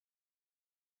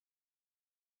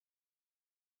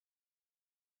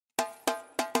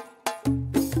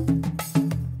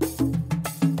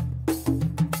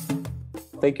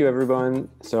thank you, everyone.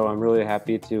 So I'm really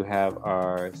happy to have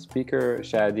our speaker,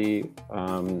 Shady,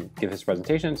 give his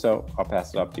presentation. So I'll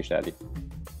pass it off to you, Shady.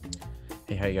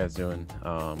 Hey, how you guys doing?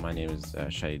 My name is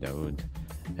Shady Daoud,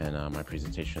 and my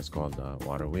presentation is called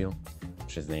Water Wheel,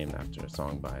 which is named after a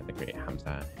song by the great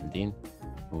Hamza El Din,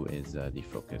 who is the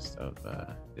focus of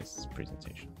this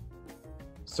presentation.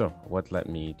 So, what led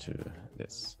me to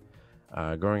this?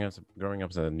 Growing up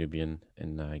as a Nubian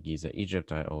in Giza,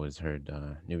 Egypt, I always heard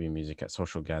Nubian music at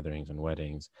social gatherings and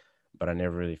weddings, but I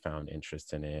never really found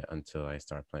interest in it until I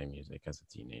started playing music as a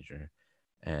teenager,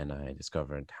 and I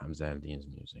discovered Hamza El Din's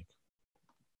music.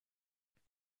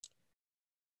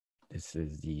 This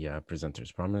is the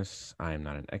presenter's promise. I am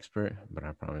not an expert, but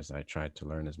I promise I tried to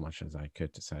learn as much as I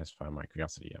could to satisfy my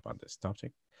curiosity about this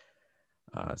topic.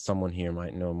 Someone here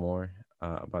might know more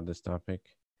about this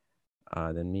topic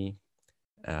than me.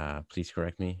 Please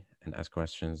correct me and ask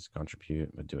questions, contribute,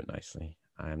 but do it nicely.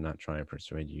 I am not trying to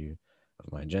persuade you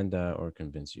of my agenda or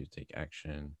convince you to take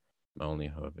action. My only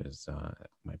hope is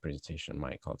my presentation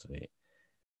might cultivate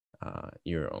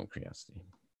your own curiosity.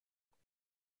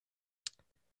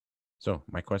 So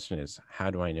my question is, how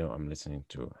do I know I'm listening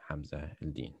to Hamza El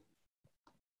Din?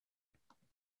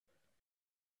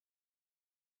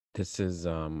 This is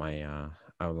my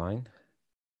outline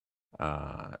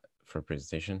for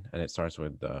presentation, and it starts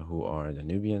with who are the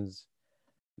Nubians.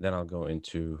 Then I'll go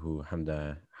into who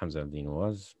Hamza El Din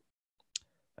was.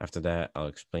 After that, I'll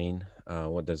explain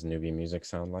what does Nubian music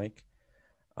sound like,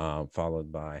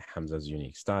 followed by Hamza's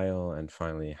unique style, and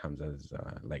finally Hamza's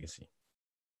legacy.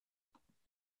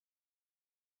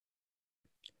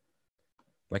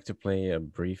 I'd like to play a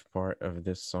brief part of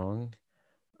this song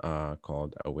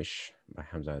called A Wish by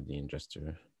Hamza El Din, just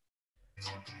to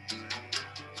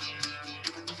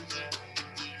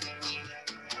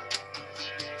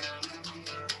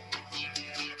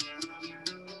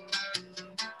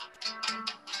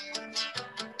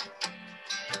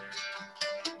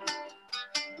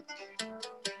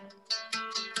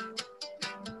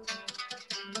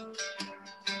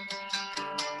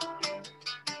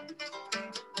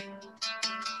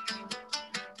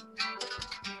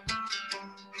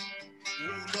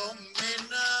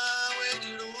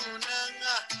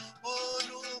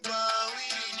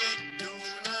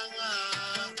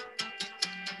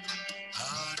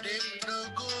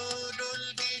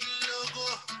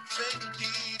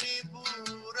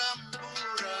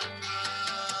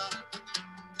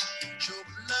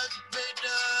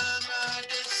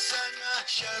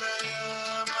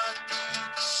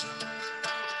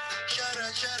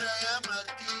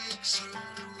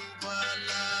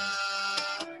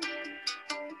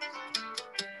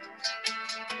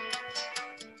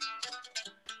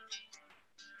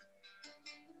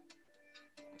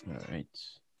All right.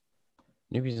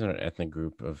 Nubians are an ethnic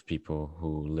group of people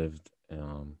who live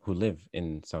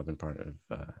in southern part of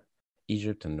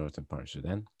Egypt and northern part of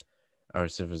Sudan. Our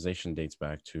civilization dates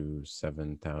back to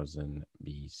 7,000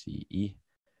 BCE.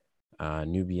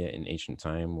 Nubia in ancient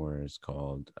time was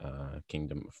called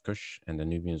Kingdom of Kush, and the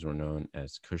Nubians were known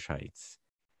as Kushites,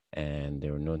 and they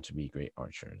were known to be great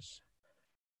archers.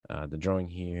 The drawing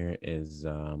here is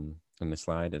on the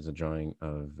slide is a drawing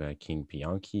of King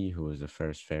Pianki, who was the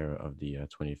first pharaoh of the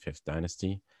 25th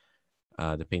dynasty.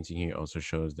 The painting here also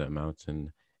shows the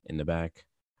mountain in the back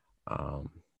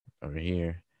over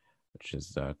here, which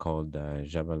is called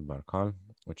Jabal Barkal,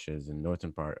 which is in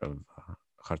northern part of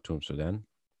Khartoum, Sudan.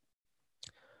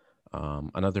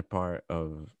 Another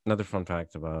fun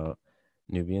fact about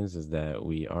Nubians is that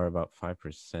we are about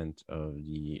 5% of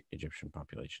the Egyptian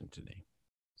population today.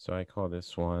 So I call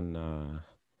this one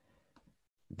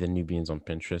the Nubians on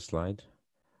Pinterest slide.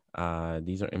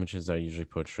 These are images that usually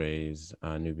portrays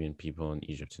Nubian people in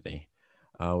Egypt today.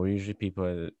 We're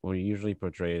usually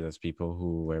portrayed as people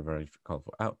who wear very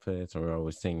colorful outfits, and we're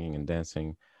always singing and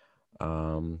dancing,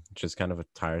 which is kind of a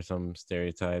tiresome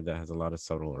stereotype that has a lot of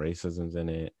subtle racisms in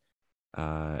it,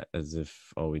 as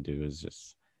if all we do is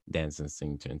just dance and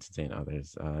sing to entertain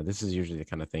others. This is usually the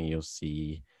kind of thing you'll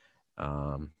see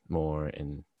more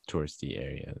in touristy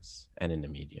areas and in the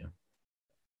media.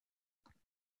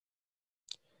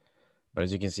 But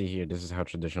as you can see here, this is how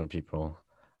traditional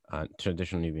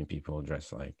Nubian people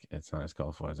dress like. It's not as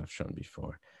colorful as I've shown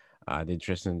before. They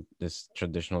dress in this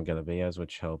traditional galabeyas,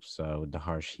 which helps with the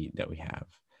harsh heat that we have.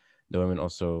 The women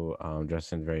also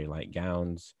dress in very light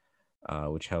gowns,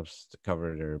 which helps to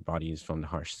cover their bodies from the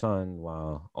harsh sun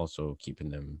while also keeping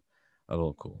them a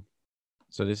little cool.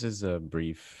 So this is a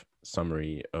brief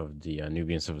summary of the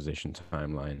Nubian civilization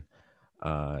timeline.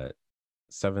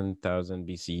 7,000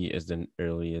 BCE is the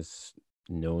earliest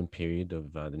known period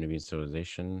of the Nubian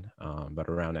civilization, but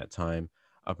around that time,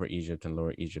 Upper Egypt and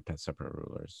Lower Egypt had separate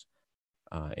rulers.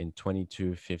 In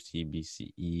 2250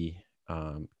 BCE,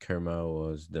 Kerma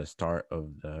was the start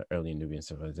of the early Nubian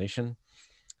civilization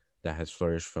that has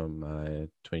flourished from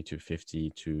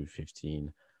 2250 to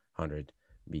 1500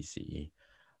 BCE.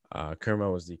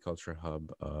 Kerma was the cultural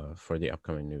hub for the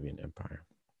upcoming Nubian Empire.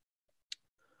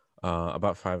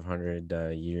 About 500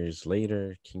 years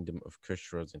later, Kingdom of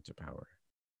Kush rose into power.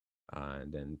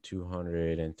 And then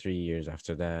 203 years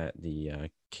after that, the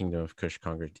Kingdom of Kush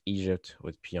conquered Egypt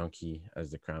with Pianki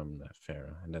as the crown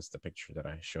pharaoh. And that's the picture that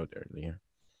I showed earlier.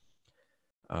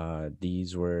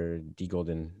 These were the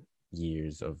golden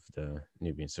years of the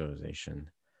Nubian civilization.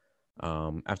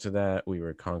 After that, we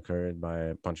were conquered by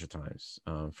a bunch of times.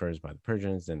 First by the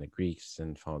Persians, then the Greeks,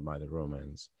 and followed by the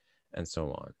Romans, and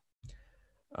so on.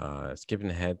 Skipping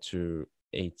ahead to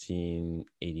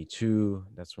 1882,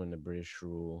 that's when the British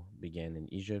rule began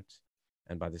in Egypt.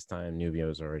 And by this time, Nubia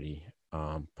was already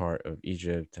part of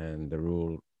Egypt, and the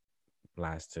rule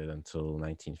lasted until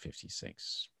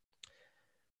 1956.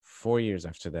 4 years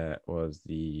after that was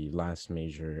the last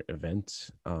major event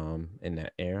in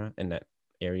that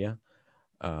area,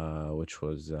 which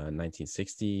was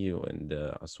 1960 when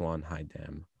the Aswan High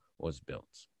Dam was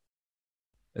built.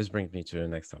 This brings me to the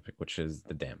next topic, which is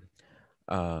the dam.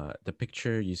 The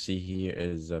picture you see here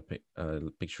is a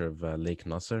picture of Lake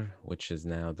Nasser, which is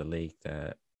now the lake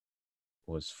that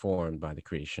was formed by the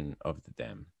creation of the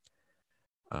dam.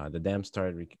 The dam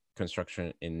started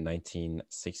construction in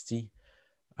 1960.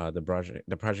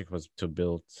 The project was to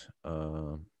build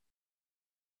to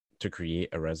create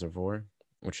a reservoir,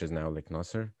 which is now Lake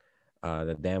Nasser.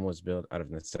 The dam was built out of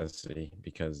necessity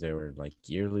because there were like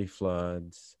yearly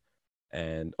floods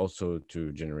and also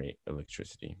to generate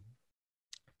electricity.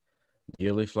 The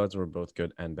yearly floods were both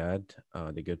good and bad.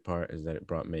 The good part is that it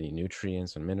brought many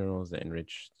nutrients and minerals that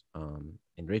enriched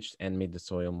and made the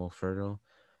soil more fertile.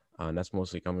 And that's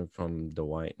mostly coming from the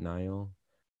White Nile.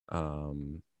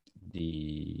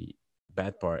 The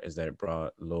bad part is that it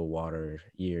brought low water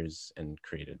years and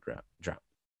created drought.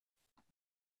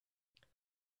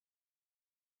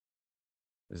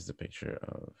 This is a picture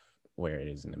of where it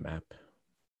is in the map.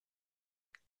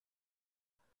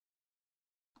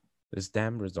 This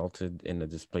dam resulted in the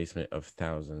displacement of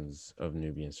thousands of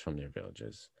Nubians from their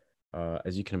villages.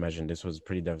 As you can imagine, this was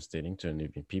pretty devastating to the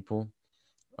Nubian people.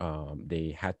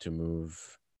 They had to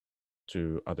move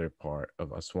to other part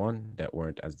of Aswan that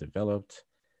weren't as developed,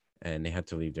 and they had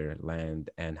to leave their land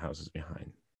and houses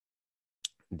behind.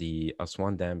 The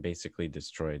Aswan Dam basically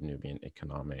destroyed Nubian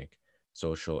economic,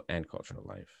 social, and cultural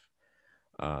life.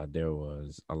 There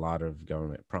was a lot of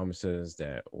government promises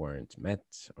that weren't met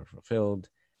or fulfilled,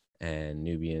 and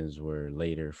Nubians were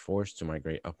later forced to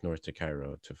migrate up north to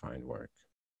Cairo to find work.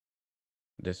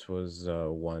 This was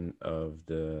one of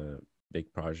the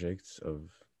big projects of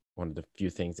one of the few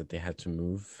things that they had to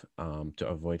move to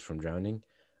avoid from drowning.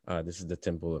 This is the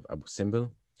temple of Abu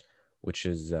Simbel, which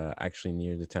is actually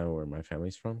near the town where my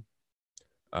family's from.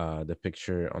 The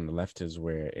picture on the left is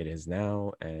where it is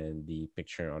now, and the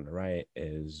picture on the right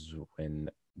is when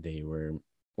they were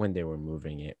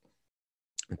moving it,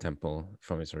 the temple,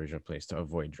 from its original place to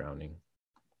avoid drowning.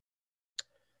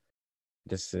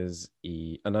 This is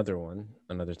another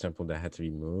temple that had to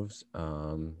be moved.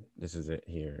 This is it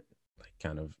here, like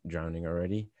kind of drowning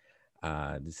already.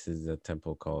 This is a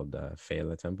temple called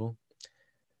Fela Temple.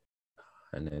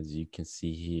 And as you can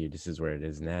see here, this is where it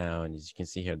is now. And as you can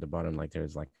see here at the bottom, like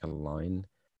there's like a line.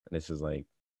 And this is like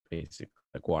basic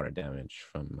like water damage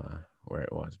from where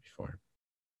it was before.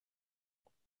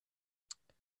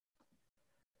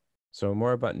 So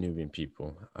more about Nubian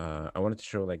people. I wanted to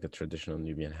show like the traditional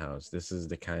Nubian house. This is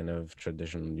the kind of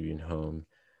traditional Nubian home,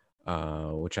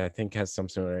 which I think has some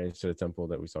similarities to the temple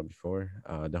that we saw before.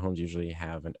 The homes usually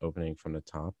have an opening from the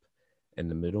top in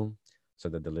the middle, so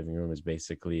that the living room is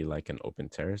basically like an open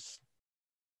terrace.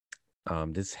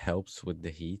 This helps with the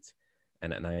heat,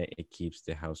 and at night it keeps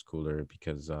the house cooler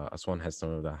because Aswan has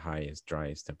some of the highest,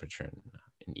 driest temperature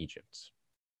in Egypt.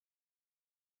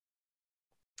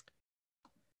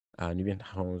 Nubian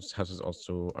houses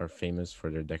also are famous for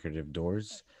their decorative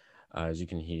doors. As you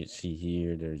can see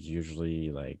here, there's usually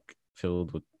like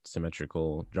filled with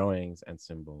symmetrical drawings and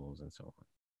symbols and so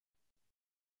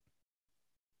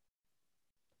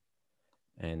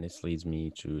on. And this leads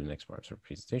me to the next part of our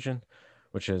presentation,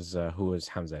 which is who is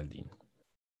Hamza El Din.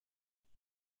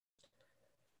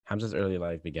 Hamza's early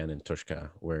life began in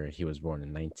Tushka, where he was born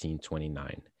in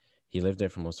 1929. He lived there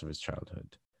for most of his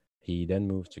childhood. He then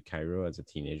moved to Cairo as a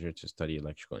teenager to study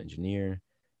electrical engineer,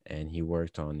 and he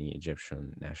worked on the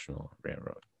Egyptian National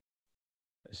Railroad.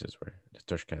 This is where the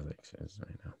Tushka Lake is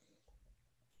right now.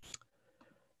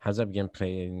 Hamza began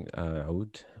playing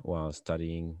oud while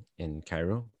studying in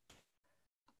Cairo.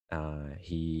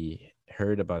 He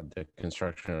heard about the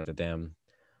construction of the dam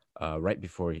right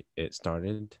before it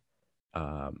started.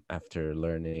 After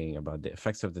learning about the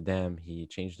effects of the dam, he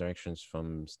changed directions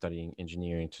from studying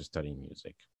engineering to studying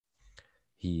music.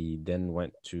 He then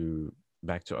went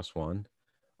back to Aswan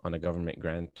on a government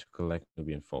grant to collect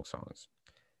Nubian folk songs.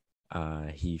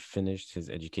 He finished his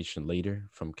education later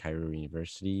from Cairo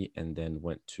University and then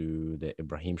went to the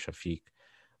Ibrahim Shafiq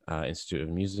Institute of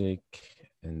Music.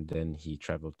 And then he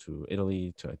traveled to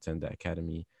Italy to attend the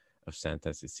Academy of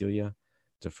Santa Cecilia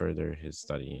to further his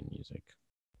study in music.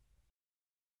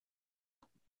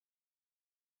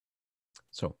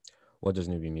 So, what does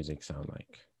Nubian music sound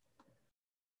like?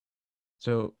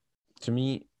 So, to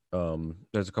me,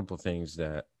 there's a couple of things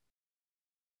that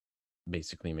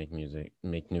basically make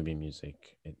Nubian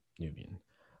music Nubian.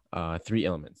 Three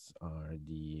elements are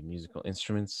the musical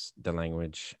instruments, the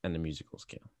language, and the musical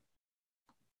scale.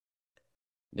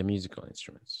 The musical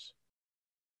instruments.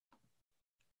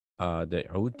 The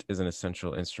oud is an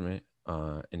essential instrument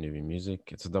in Nubian music.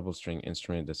 It's a double string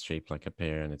instrument that's shaped like a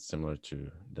pear, and it's similar to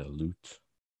the lute.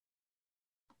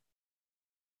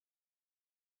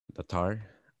 The tar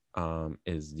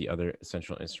is the other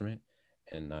essential instrument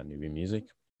in Nubian music.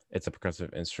 It's a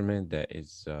percussive instrument that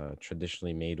is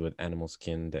traditionally made with animal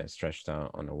skin that is stretched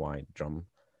out on a wide drum.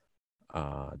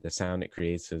 The sound it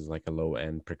creates is like a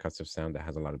low-end percussive sound that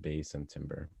has a lot of bass and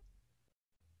timbre.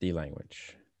 The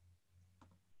language.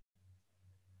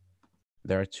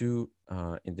 There are two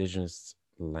indigenous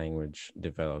language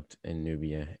developed in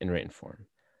Nubia in written form.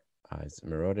 It's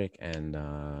Meroitic and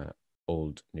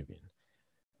Old Nubian.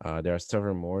 There are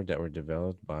several more that were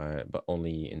developed but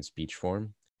only in speech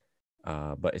form.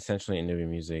 But essentially in Nubian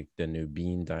music, the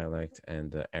Nubian dialect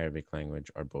and the Arabic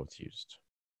language are both used.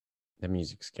 The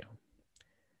music scale.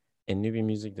 In Nubian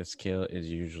music, the scale is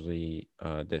usually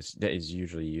that is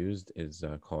usually used is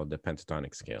called the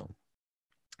pentatonic scale.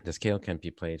 The scale can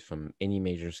be played from any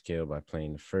major scale by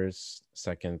playing the first,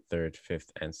 second, third,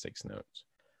 fifth, and sixth notes.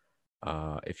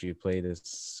 If you play this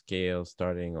scale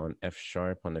starting on F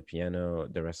sharp on the piano,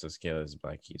 the rest of the scale is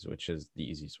black keys, which is the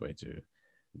easiest way to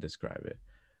describe it.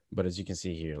 But as you can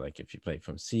see here, like if you play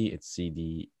from C, it's C,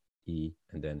 D, E,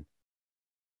 and then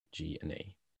G and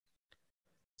A.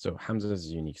 So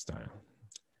Hamza's unique style.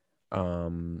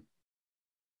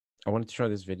 I wanted to try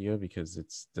this video because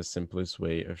it's the simplest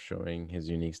way of showing his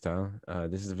unique style.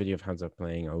 This is a video of Hamza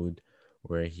playing oud,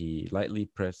 where he lightly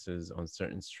presses on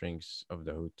certain strings of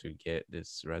the oud to get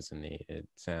this resonated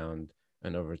sound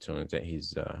and overtones that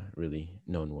he's really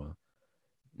known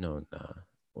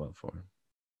well for.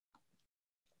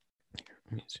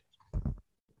 Music.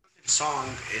 Song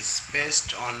is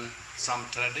based on some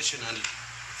traditional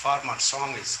farmer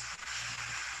songs,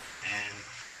 and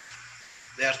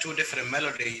there are two different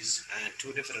melodies and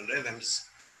two different rhythms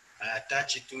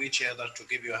attached to each other to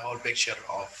give you a whole picture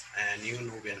of a new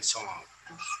Nubian song.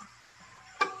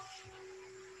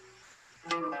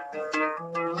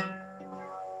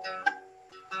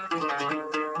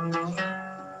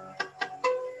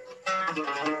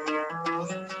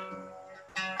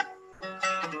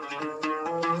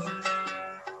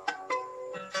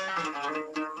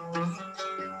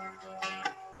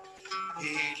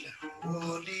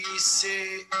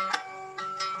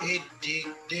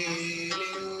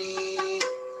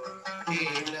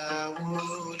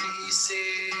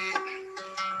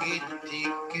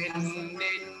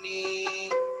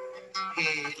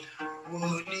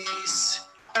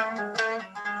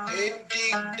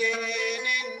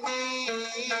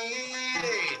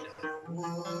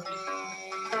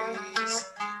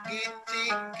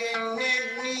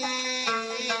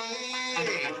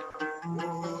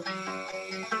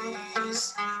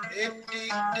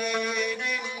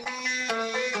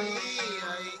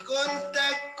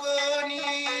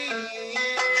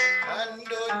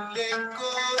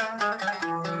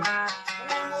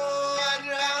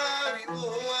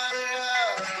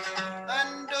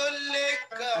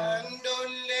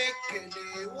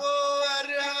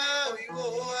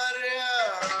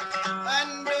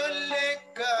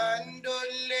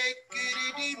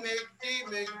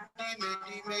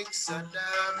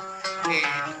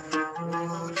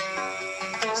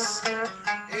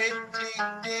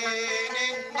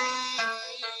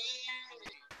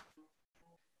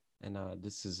 And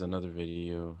this is another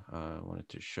video I wanted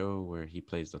to show where he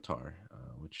plays the tar,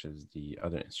 which is the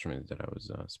other instrument that I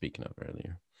was speaking of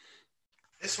earlier.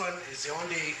 This one is the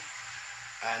only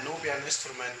Nubian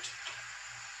instrument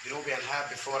the Nubian have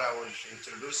before I will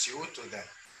introduce you to them.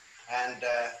 And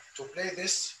to play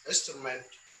this instrument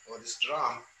or this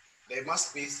drum, there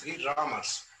must be three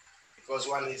drummers. because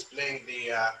one is playing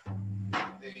the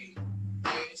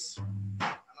bass,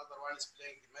 another one is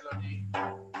playing the melody.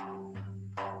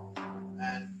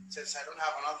 And since I don't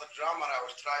have another drummer, I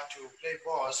will try to play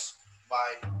boss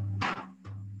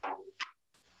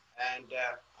and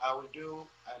I will do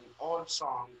an old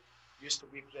song used to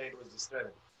be played with this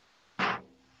rhythm.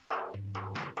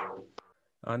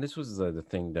 This was the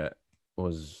thing that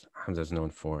was Hamza's known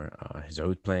for, his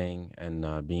oud playing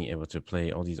and being able to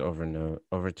play all these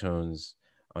overtones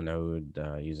on oud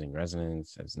using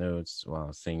resonance as notes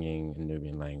while singing in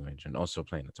Nubian language and also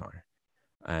playing guitar.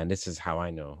 And this is how I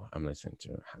know I'm listening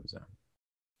to Hamza.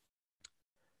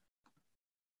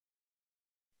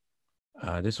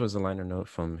 This was a liner note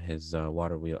from his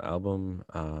Water Wheel album,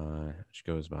 which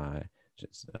goes by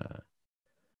just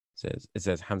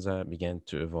says Hamza began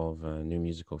to evolve new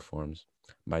musical forms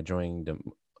by drawing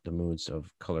the moods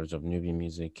of colors of Nubian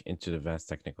music into the vast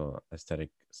technical aesthetic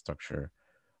structure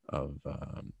of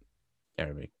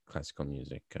Arabic classical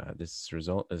music. This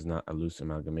result is not a loose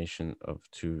amalgamation of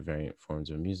two variant forms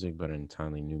of music, but an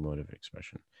entirely new mode of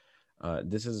expression.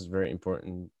 This is very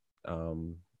important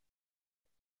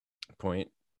point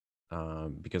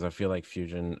because I feel like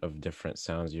fusion of different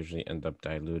sounds usually end up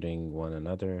diluting one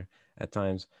another at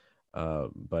times.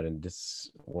 But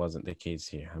this wasn't the case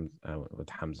here with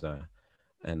Hamza,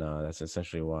 and that's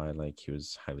essentially why like he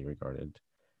was highly regarded.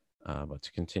 But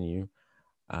to continue,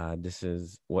 this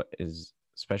is what is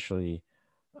especially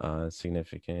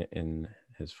significant in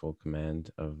his full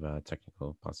command of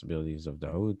technical possibilities of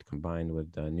Daoud, combined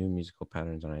with new musical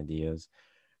patterns and ideas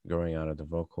growing out of the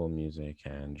vocal music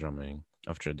and drumming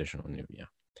of traditional Nubia.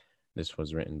 This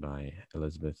was written by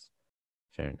Elizabeth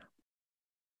Fairn.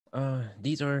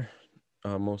 These are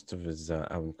most of his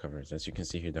album covers. As you can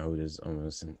see here, Daoud is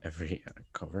almost in every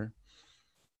cover.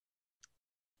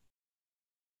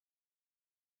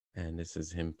 And this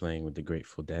is him playing with the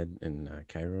Grateful Dead in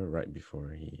Cairo right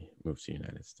before he moved to the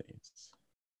United States.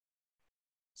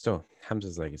 So,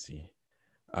 Hamza's legacy.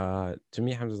 To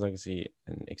me, Hamza's legacy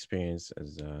and experience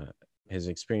as his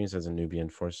experience as a Nubian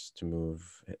forced to move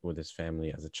with his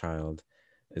family as a child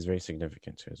is very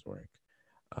significant to his work.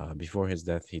 Before his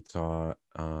death, he taught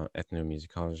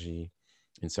ethnomusicology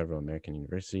in several American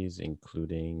universities,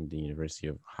 including the University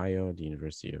of Ohio, the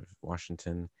University of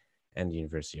Washington, and the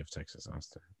University of Texas,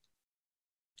 Austin.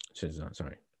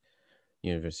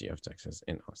 University of Texas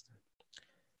in Austin.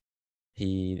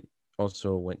 He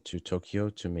also went to Tokyo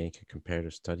to make a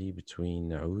comparative study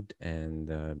between oud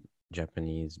and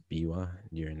Japanese biwa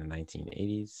during the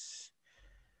 1980s.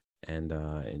 And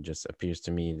it just appears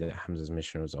to me that Hamza's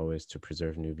mission was always to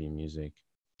preserve Nubian music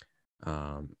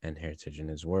and heritage in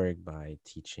his work by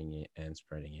teaching it and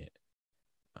spreading it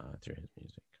through his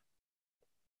music.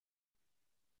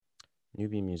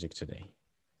 Nubian music today.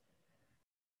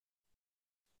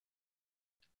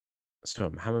 So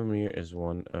Muhammad Munir is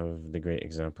one of the great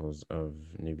examples of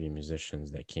Nubian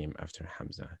musicians that came after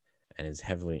Hamza and is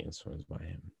heavily influenced by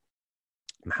him.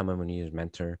 Muhammad Munir's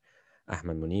mentor,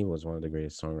 Ahmad Munir, was one of the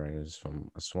greatest songwriters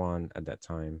from Aswan at that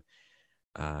time.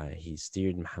 He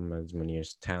steered Muhammad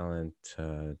Munir's talent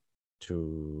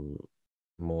to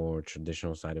more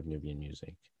traditional side of Nubian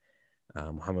music.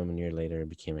 Muhammad Munir later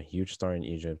became a huge star in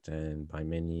Egypt and by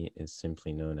many is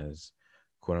simply known as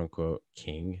quote unquote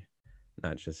king.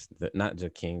 Not just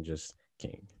king, just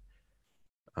king.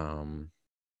 Alsara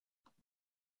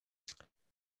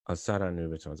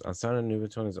Nubatones. Alsara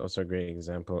Nubatone is also a great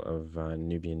example of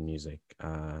Nubian music,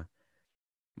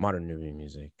 modern Nubian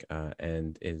music,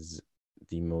 and is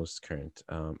the most current.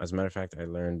 As a matter of fact, I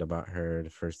learned about her the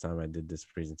first time I did this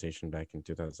presentation back in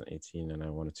 2018, and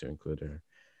I wanted to include her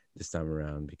this time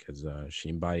around because she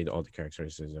embodied all the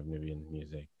characteristics of Nubian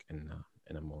music in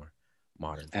a more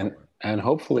modern form. And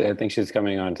hopefully, I think she's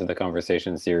coming on to the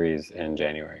conversation series in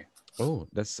January. Oh,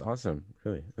 that's awesome!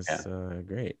 Really, that's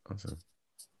great, awesome.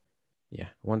 Yeah,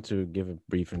 I want to give a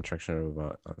brief introduction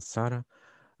about Sara.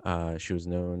 She was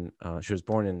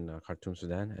born in Khartoum,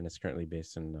 Sudan, and is currently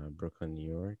based in Brooklyn, New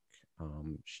York.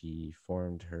 She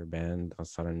formed her band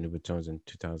Sara Nubatones in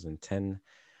 2010.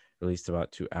 Released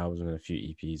about 2 albums and a few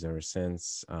EPs ever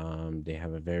since. They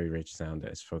have a very rich sound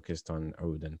that is focused on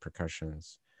oud and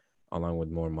percussions, along with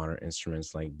more modern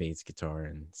instruments like bass guitar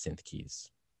and synth keys.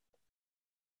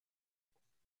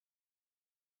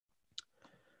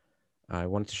 I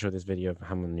wanted to show this video of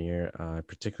Muhammad Munir. I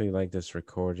particularly like this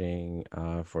recording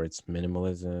for its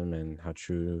minimalism and how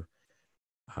true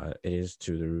it is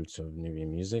to the roots of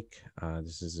Nubian music.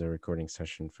 This is a recording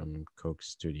session from Coke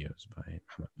Studios by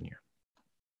Muhammad Munir.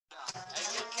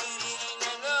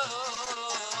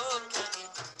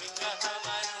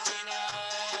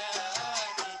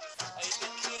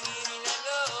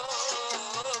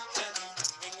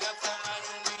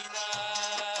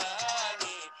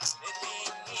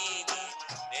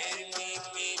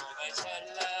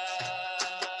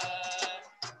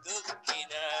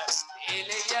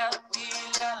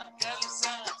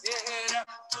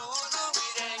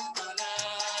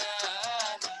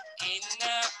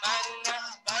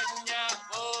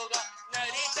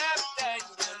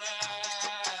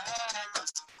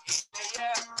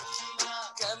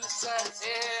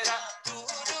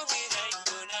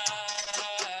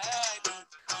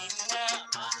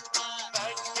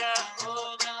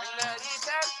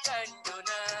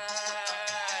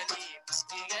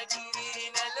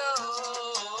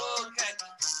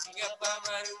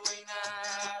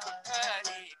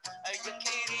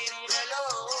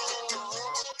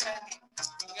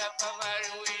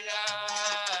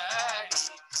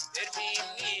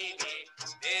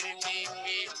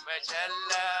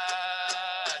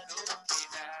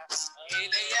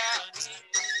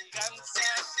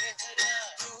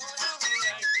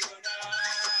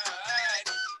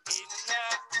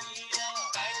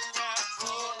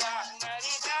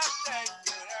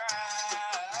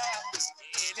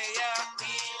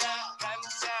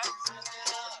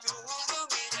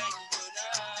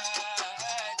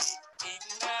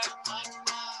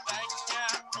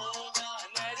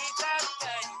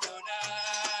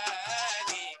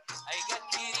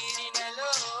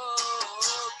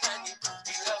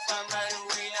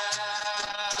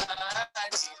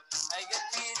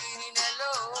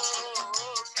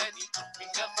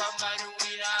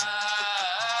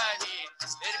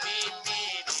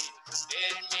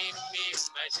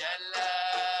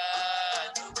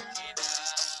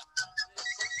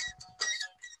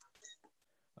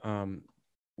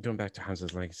 Going back to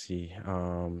Hamza's legacy,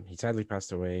 he sadly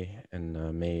passed away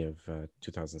in May of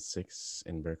 2006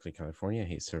 in Berkeley, California.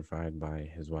 He's survived by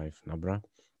his wife, Nabra.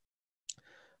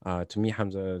 To me,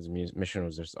 Hamza's mission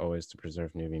was just always to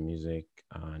preserve Nubian music,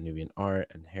 Nubian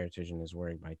art, and heritage in his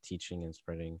work by teaching and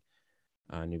spreading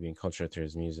Nubian culture through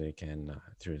his music and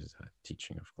through his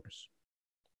teaching, of course.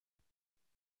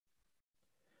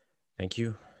 Thank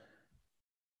you.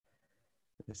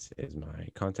 This is my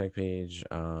contact page,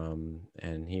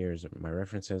 and here's my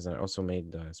references. I also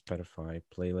made the Spotify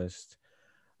playlist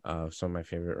of some of my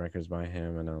favorite records by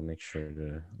him, and I'll make sure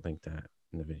to link that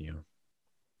in the video.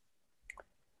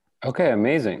 Okay,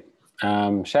 amazing.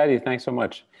 Shady, thanks so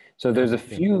much. So there's a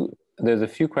few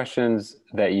questions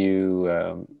that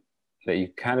you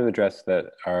kind of addressed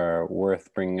that are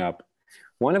worth bringing up.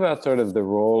 One about sort of the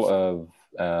role of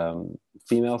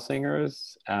female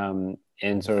singers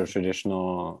in sort of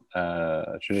traditional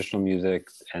music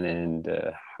and in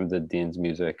Hamza El Din's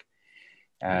music.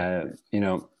 You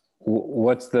know,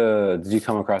 did you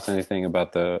come across anything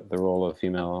about the role of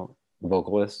female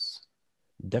vocalists?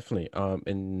 Definitely.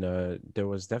 There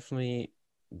was definitely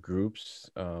groups.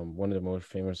 One of the most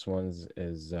famous ones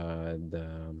is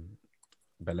the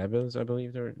Balabils, I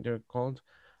believe they're called,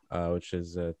 which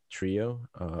is a trio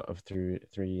of three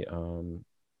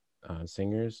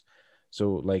singers.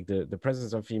 So like the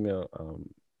presence of female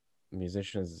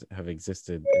musicians have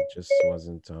existed. It just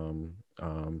wasn't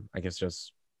I guess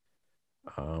just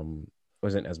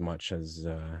wasn't as much as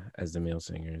the male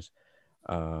singers.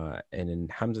 And in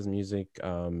Hamza's music,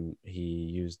 he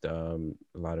used a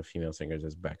lot of female singers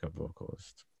as backup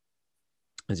vocalists,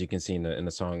 as you can see in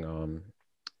the song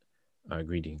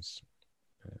 "Greetings."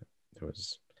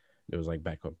 There was like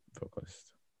backup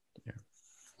vocalists.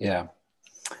 Yeah.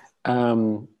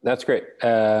 That's great.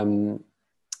 A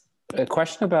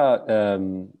question about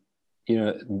you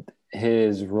know,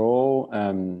 his role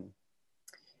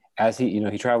as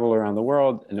he traveled around the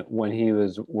world, and when he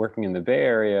was working in the Bay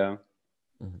Area.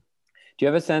 Mm-hmm. Do you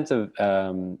have a sense of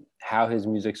how his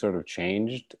music sort of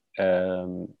changed,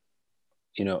 you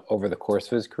know, over the course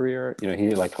of his career? You know,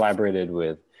 he like collaborated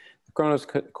with the Kronos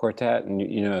Quartet and,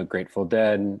 you know, Grateful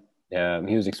Dead.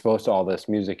 He was exposed to all this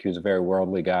music. He was a very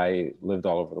worldly guy. He lived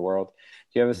all over the world.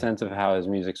 Do you have a sense of how his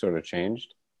music sort of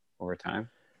changed over time?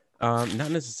 Not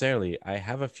necessarily. I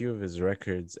have a few of his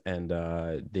records, and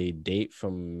they date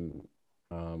from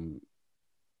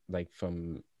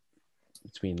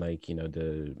between like, you know,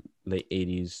 the late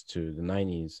 80s to the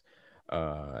 90s.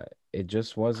 It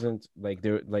just wasn't like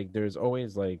there's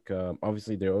always like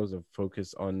obviously there was a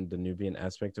focus on the Nubian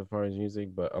aspect of his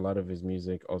music, but a lot of his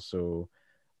music also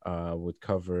would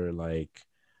cover like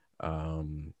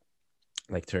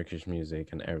Turkish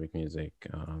music and Arabic music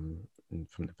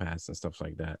from the past and stuff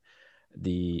like that.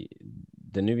 The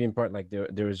Nubian part, like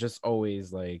there was just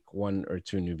always like one or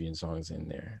two Nubian songs in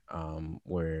there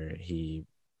where he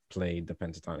played the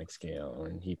pentatonic scale, or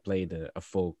he played a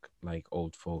folk, like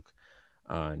old folk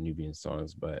Nubian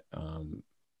songs. But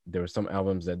there were some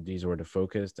albums that these were the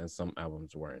focused and some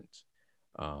albums weren't.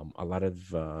 A lot of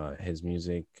his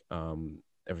music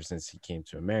ever since he came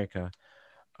to America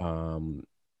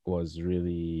was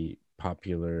really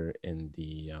popular in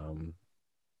the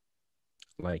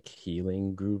like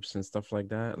healing groups and stuff like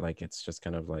that. Like it's just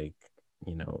kind of like,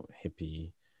 you know,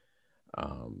 hippie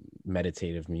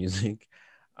meditative music.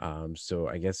 So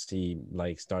I guess he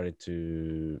like started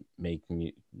to make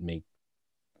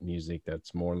music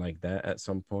that's more like that at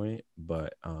some point,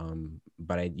 but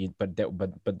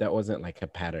that wasn't like a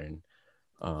pattern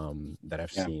that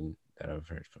I've seen, that I've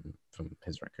heard from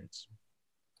his records.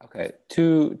 Okay,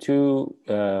 two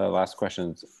last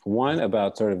questions. One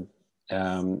about sort of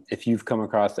if you've come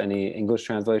across any English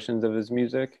translations of his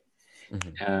music,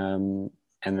 and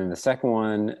then the second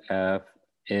one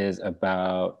is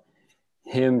about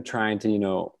him trying to, you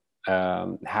know,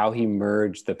 how he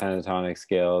merged the pentatonic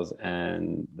scales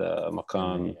and the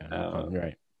maqam.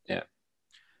 Right. Yeah.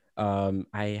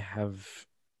 I have,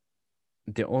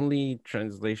 the only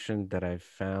translation that I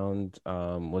found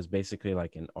was basically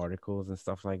like in articles and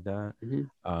stuff like that,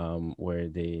 where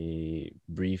they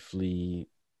briefly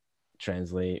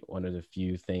translate one of the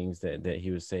few things that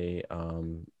he would say.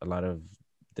 A lot of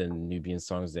the Nubian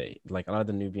songs that, like a lot of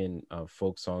the Nubian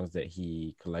folk songs that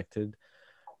he collected,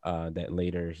 that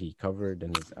later he covered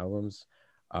in his albums,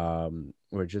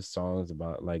 were just songs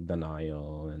about like the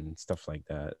Nile and stuff like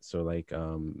that. So like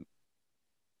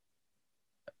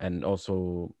and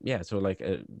also so like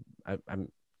I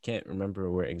can't remember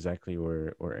where exactly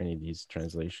were any of these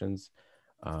translations,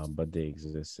 but they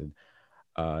existed.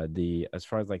 As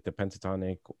far as like the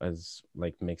pentatonic, as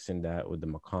like mixing that with the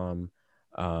maqam,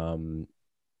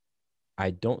 I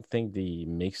don't think they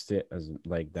mixed it as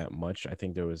like that much. I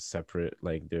think there was separate,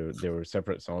 like there were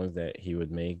separate songs that he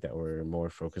would make that were more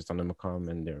focused on the maqam,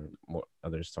 and there were more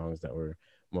other songs that were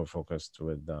more focused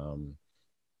with the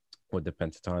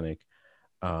pentatonic.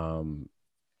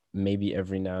 Maybe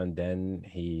every now and then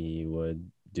he would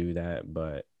do that,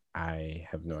 but I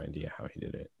have no idea how he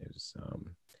did it. It was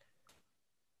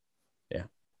yeah.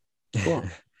 Cool.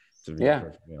 To be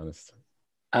perfectly honest.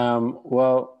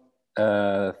 Well,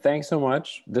 thanks so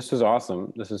much. This was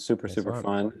awesome. This is super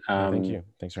fun. Thank you.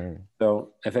 Thanks for having me.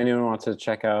 So if anyone wants to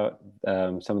check out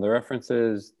some of the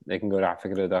references, they can go to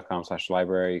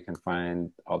afikra.com/library. You can find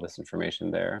all this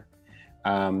information there.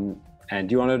 And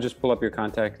do you want to just pull up your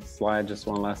contact slide just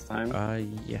one last time?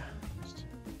 Yeah.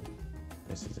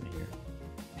 This is it here.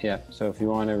 Yeah, so if you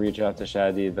want to reach out to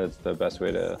Shady, that's the best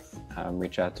way to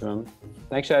reach out to him.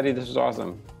 Thanks, Shady. This was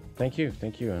awesome. Thank you.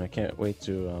 And I can't wait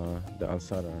to the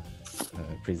Al-Sada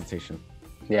presentation.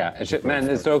 Yeah, man,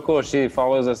 it's so cool. She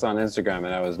follows us on Instagram,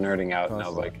 and I was nerding out, and I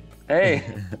was like,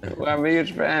 hey, I'm a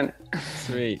huge fan.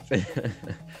 Sweet.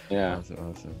 Yeah.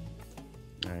 Awesome.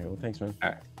 All right, well, thanks, man. All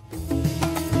right.